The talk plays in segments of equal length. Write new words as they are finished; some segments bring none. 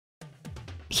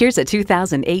Here's a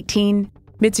 2018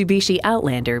 Mitsubishi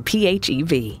Outlander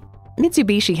PHEV.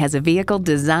 Mitsubishi has a vehicle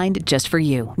designed just for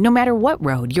you, no matter what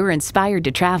road you're inspired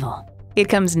to travel. It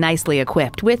comes nicely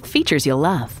equipped with features you'll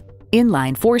love.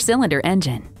 Inline 4-cylinder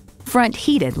engine, front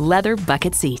heated leather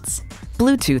bucket seats,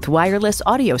 Bluetooth wireless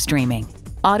audio streaming,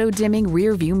 auto-dimming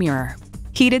rear view mirror,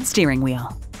 heated steering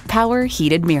wheel, power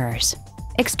heated mirrors,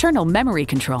 external memory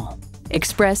control,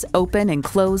 express open and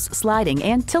close sliding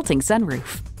and tilting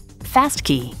sunroof, fast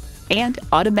key, and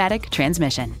automatic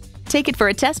transmission. Take it for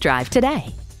a test drive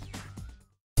today.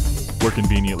 We're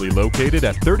conveniently located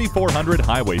at 3400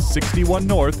 Highway 61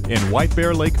 North in White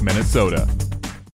Bear Lake, Minnesota.